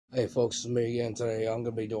Hey folks, it's me again today. I'm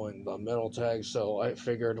gonna be doing the metal tag, so I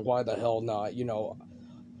figured why the hell not?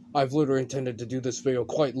 I've literally intended to do this video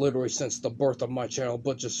quite literally since the birth of my channel,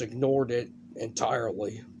 but just ignored it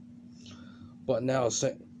entirely. But now,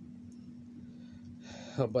 since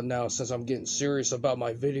I'm getting serious about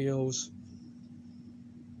my videos,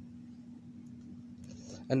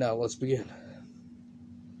 and now let's begin.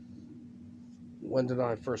 When did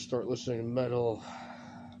I first start listening to metal?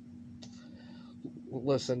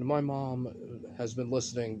 Listen, my mom has been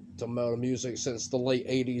listening to metal music since the late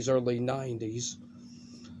 80s, early 90s.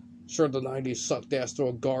 Sure, the 90s sucked ass through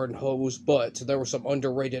a garden hose, but there were some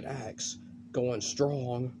underrated acts going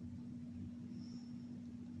strong.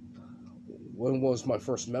 When was my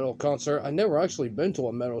first metal concert? I never actually been to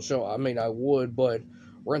a metal show. I mean, I would, but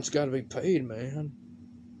rent's gotta be paid, man.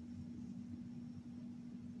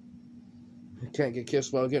 You can't get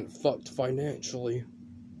kissed without getting fucked financially.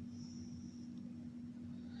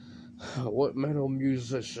 What metal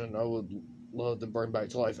musician I would love to bring back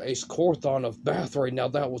to life? Ace Cawthon of Bathory. Now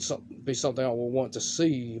that would be something I would want to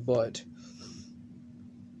see, but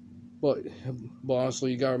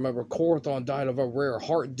honestly, you gotta remember, Cawthon died of a rare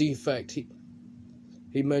heart defect he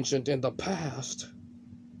mentioned in the past.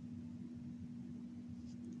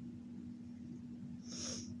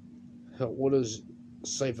 What is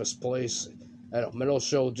safest place at a metal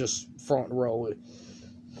show? Just front row.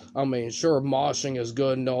 I mean, sure, moshing is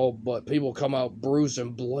good and all, but people come out bruised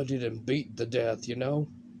and bloodied and beat to death, you know?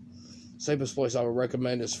 Safest place I would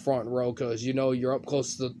recommend is front row, because, you're up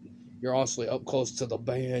close to you're honestly up close to the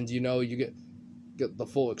band, you get the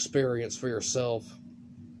full experience for yourself.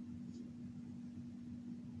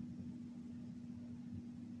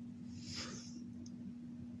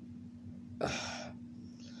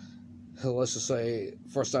 Let's just say,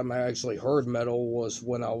 first time I actually heard metal was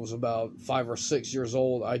when I was about 5 or 6 years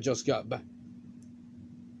old. I just got back.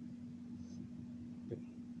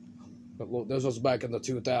 Look, this was back in the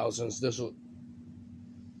 2000s.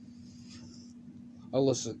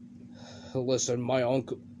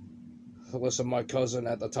 My cousin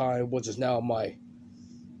at the time, which is now my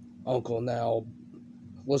uncle now,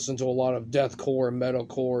 listened to a lot of deathcore and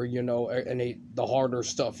metalcore, and the harder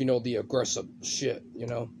stuff, the aggressive shit,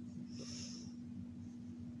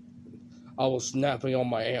 I was napping on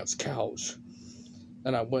my aunt's couch,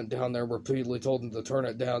 and I went down there and repeatedly told him to turn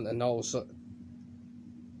it down, and all of a sudden,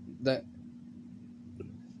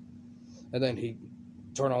 and then he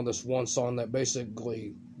turned on this one song that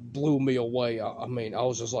basically blew me away. I mean, I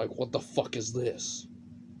was just like, what the fuck is this?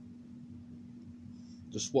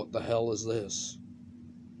 Just what the hell is this?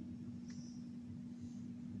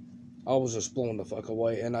 I was just blown the fuck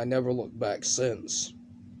away, and I never looked back since.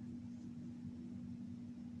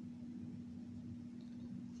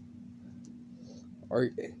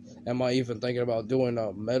 Am I even thinking about doing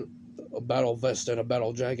a battle vest and a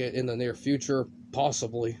battle jacket in the near future?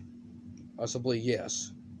 Possibly.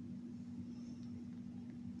 Yes.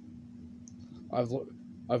 I've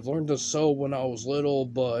learned to sew when I was little,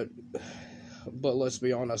 but let's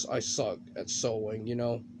be honest, I suck at sewing,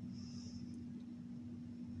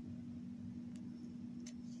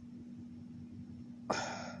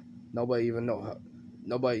 Nobody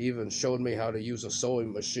even showed me how to use a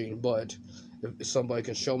sewing machine, but if somebody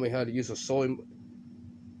can show me how to use a sewing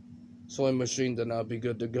machine, then I'll be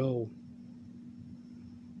good to go.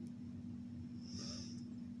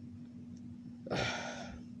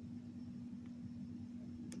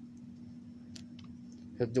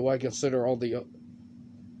 Do I consider the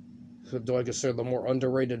more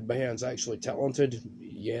underrated bands actually talented?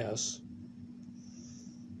 Yes.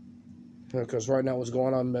 Because right now what's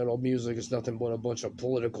going on in metal music is nothing but a bunch of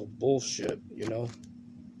political bullshit,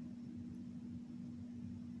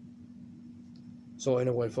 So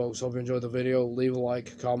anyway, folks, hope you enjoyed the video. Leave a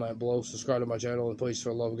like, comment below, subscribe to my channel, and please, for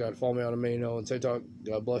the love of God, follow me on Amino and TikTok.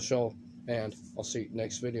 God bless y'all, and I'll see you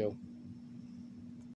next video.